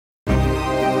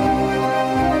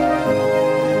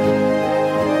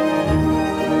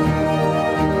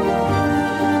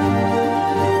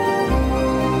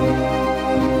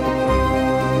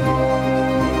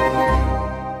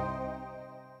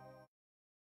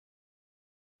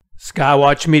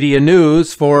Skywatch Media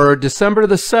News for December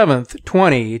the 7th,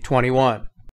 2021.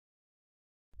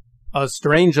 A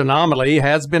strange anomaly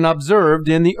has been observed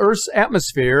in the Earth's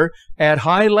atmosphere at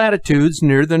high latitudes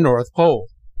near the North Pole.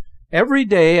 Every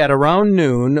day at around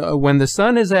noon, when the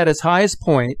sun is at its highest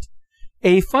point,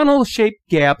 a funnel-shaped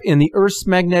gap in the Earth's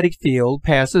magnetic field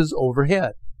passes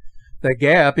overhead. The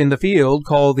gap in the field,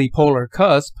 called the polar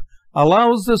cusp,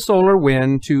 allows the solar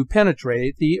wind to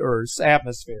penetrate the Earth's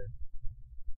atmosphere.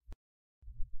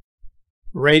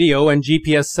 Radio and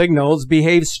GPS signals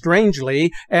behave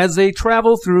strangely as they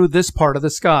travel through this part of the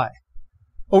sky.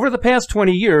 Over the past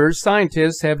 20 years,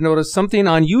 scientists have noticed something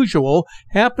unusual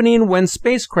happening when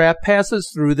spacecraft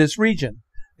passes through this region.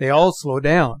 They all slow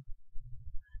down.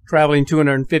 Traveling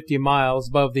 250 miles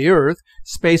above the Earth,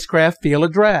 spacecraft feel a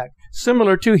drag,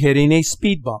 similar to hitting a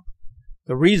speed bump.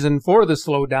 The reason for the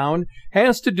slowdown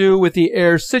has to do with the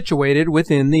air situated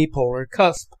within the polar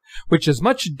cusp, which is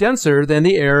much denser than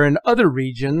the air in other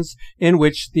regions in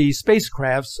which the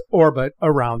spacecrafts orbit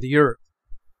around the Earth.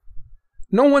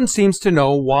 No one seems to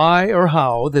know why or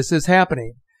how this is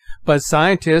happening, but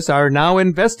scientists are now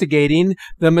investigating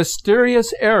the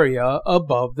mysterious area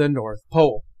above the North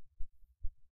Pole.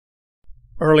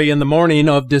 Early in the morning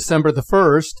of December the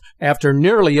 1st, after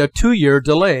nearly a 2-year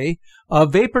delay, a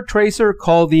vapor tracer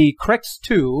called the Eclipse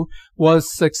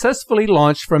was successfully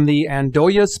launched from the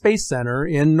Andøya Space Center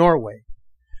in Norway.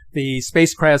 The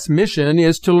spacecraft's mission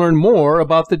is to learn more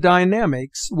about the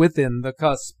dynamics within the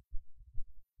cusp.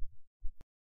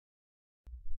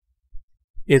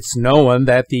 It's known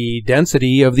that the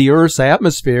density of the Earth's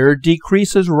atmosphere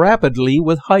decreases rapidly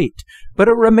with height, but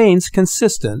it remains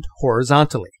consistent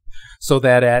horizontally, so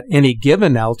that at any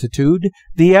given altitude,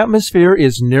 the atmosphere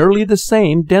is nearly the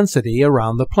same density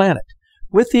around the planet,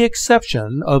 with the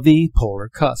exception of the polar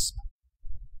cusp.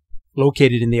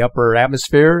 Located in the upper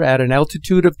atmosphere at an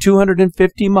altitude of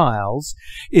 250 miles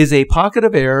is a pocket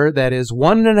of air that is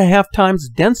 1.5 times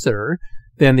denser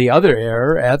than the other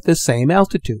air at the same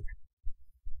altitude.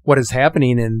 What is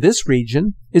happening in this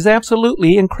region is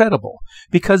absolutely incredible,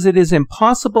 because it is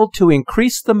impossible to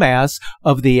increase the mass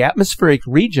of the atmospheric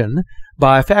region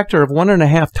by a factor of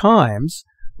 1.5 times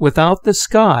without the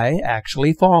sky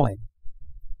actually falling.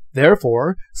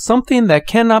 Therefore, something that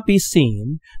cannot be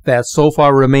seen, that so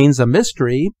far remains a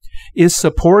mystery, is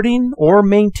supporting or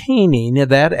maintaining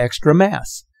that extra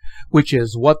mass, which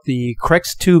is what the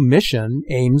Eclipse mission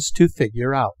aims to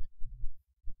figure out.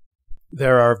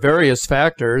 There are various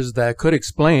factors that could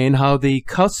explain how the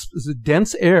cusp's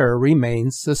dense air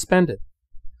remains suspended.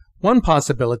 One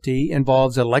possibility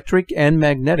involves electric and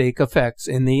magnetic effects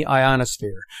in the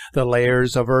ionosphere, the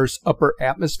layers of Earth's upper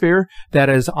atmosphere that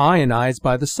is ionized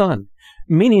by the sun,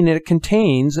 meaning it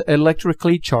contains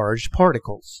electrically charged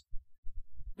particles.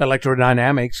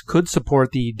 Electrodynamics could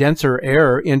support the denser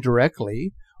air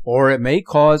indirectly, or it may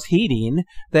cause heating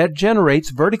that generates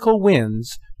vertical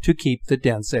winds to keep the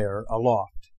dense air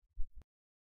aloft.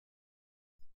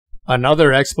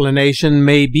 Another explanation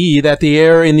may be that the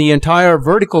air in the entire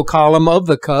vertical column of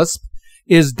the cusp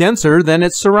is denser than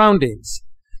its surroundings.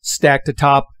 Stacked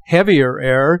atop heavier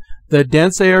air, the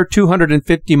dense air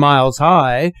 250 miles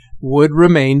high would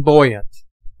remain buoyant.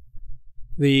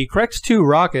 The Eclipse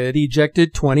rocket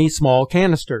ejected 20 small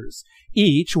canisters,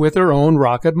 each with their own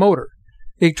rocket motor.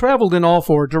 They traveled in all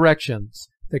 4 directions.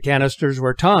 The canisters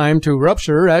were timed to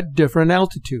rupture at different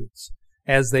altitudes.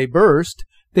 As they burst,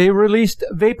 they released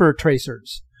vapor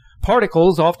tracers,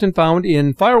 particles often found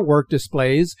in firework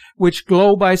displays which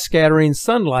glow by scattering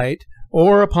sunlight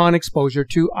or upon exposure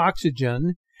to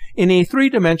oxygen in a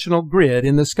 3-dimensional grid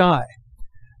in the sky.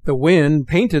 The wind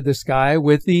painted the sky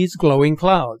with these glowing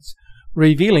clouds,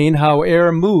 revealing how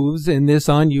air moves in this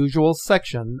unusual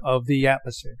section of the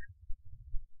atmosphere.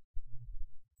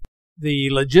 The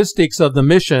logistics of the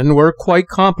mission were quite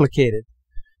complicated.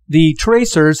 The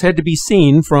tracers had to be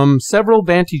seen from several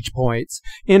vantage points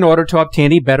in order to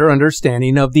obtain a better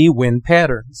understanding of the wind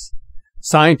patterns.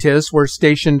 Scientists were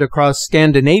stationed across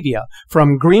Scandinavia,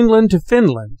 from Greenland to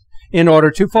Finland, in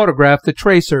order to photograph the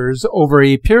tracers over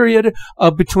a period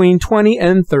of between 20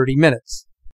 and 30 minutes.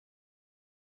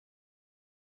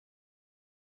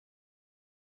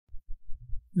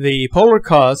 The polar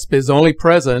cusp is only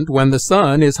present when the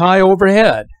sun is high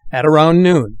overhead at around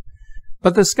noon,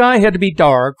 but the sky had to be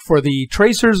dark for the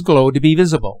tracer's glow to be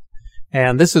visible,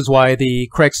 and this is why the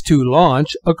Eclipse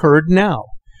launch occurred now,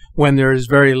 when there is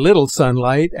very little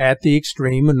sunlight at the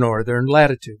extreme northern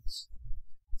latitudes.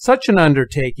 Such an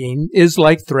undertaking is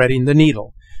like threading the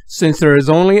needle, since there is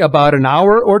only about an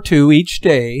hour or 2 each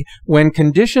day when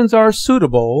conditions are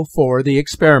suitable for the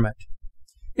experiment.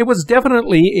 It was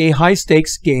definitely a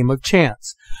high-stakes game of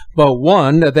chance, but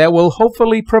one that will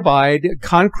hopefully provide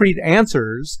concrete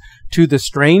answers to the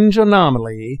strange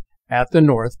anomaly at the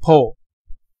North Pole.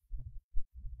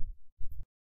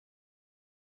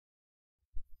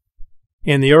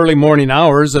 In the early morning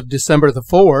hours of December the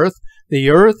 4th,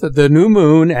 the Earth, the new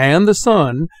moon, and the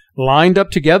Sun lined up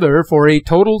together for a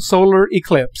total solar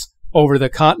eclipse over the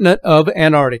continent of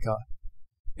Antarctica.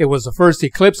 It was the first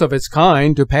eclipse of its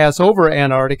kind to pass over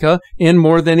Antarctica in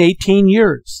more than 18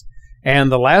 years,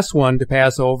 and the last one to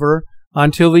pass over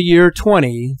until the year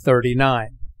 2039.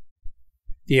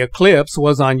 The eclipse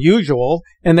was unusual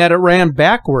in that it ran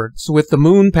backwards, with the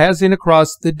moon passing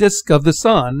across the disk of the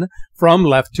Sun from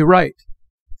left to right.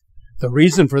 The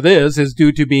reason for this is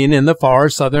due to being in the far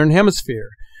southern hemisphere,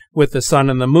 with the Sun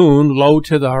and the moon low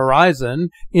to the horizon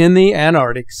in the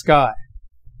Antarctic sky.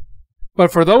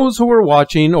 But for those who were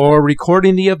watching or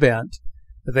recording the event,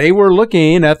 they were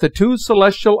looking at the two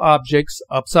celestial objects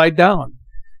upside down,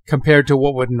 compared to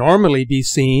what would normally be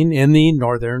seen in the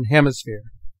northern hemisphere.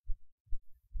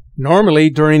 Normally,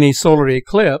 during a solar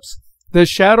eclipse, the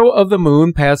shadow of the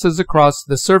moon passes across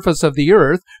the surface of the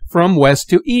Earth from west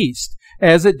to east,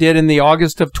 as it did in the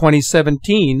August of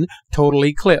 2017 total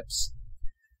eclipse.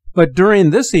 But during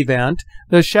this event,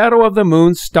 the shadow of the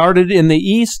moon started in the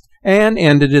east and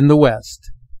ended in the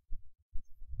west.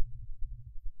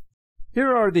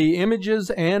 Here are the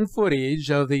images and footage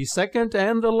of the second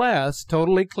and the last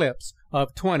total eclipse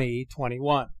of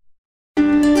 2021.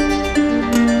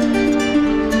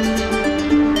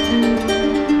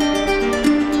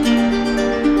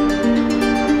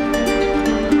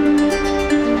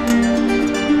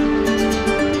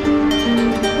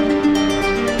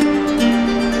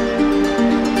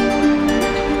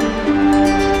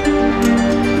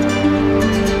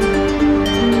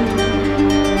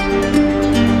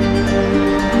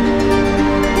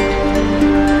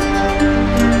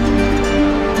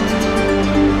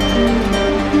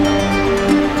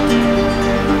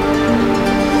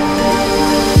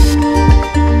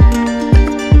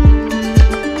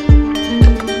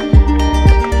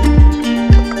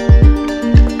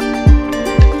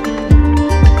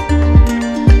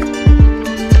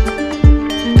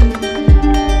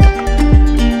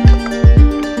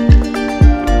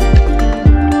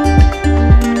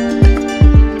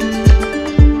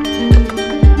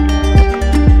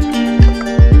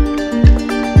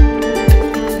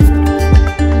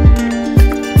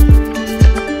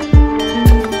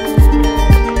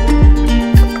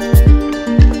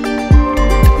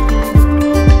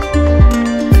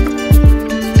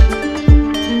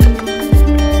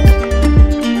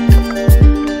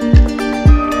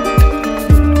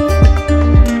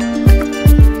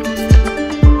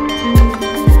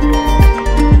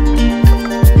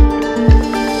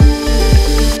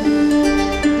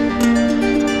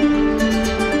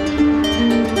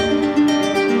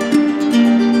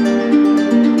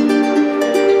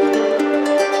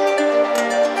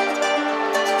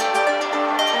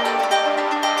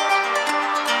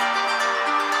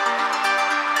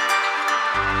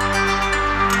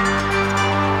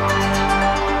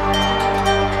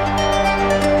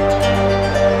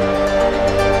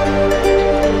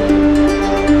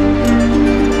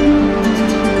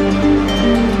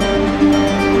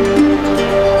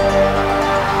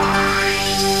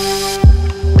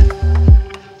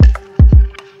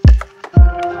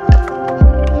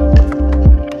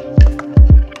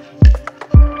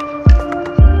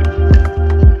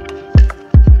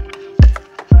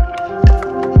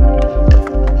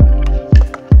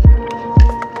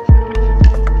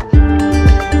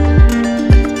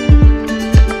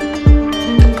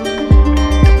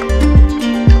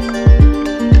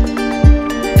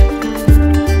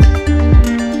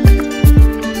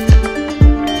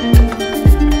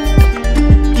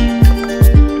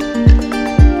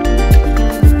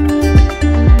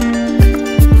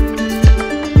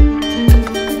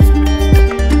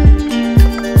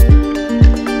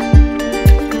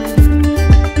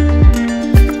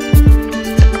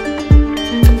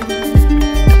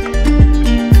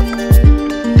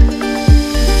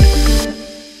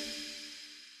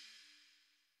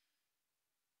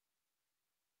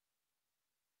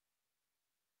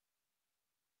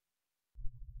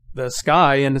 The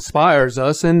sky inspires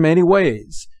us in many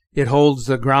ways. It holds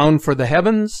the ground for the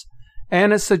heavens,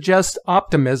 and it suggests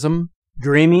optimism,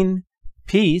 dreaming,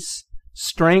 peace,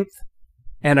 strength,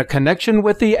 and a connection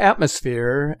with the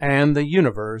atmosphere and the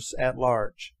universe at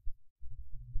large.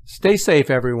 Stay safe,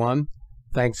 everyone.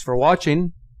 Thanks for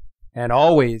watching, and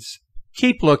always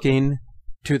keep looking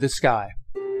to the sky.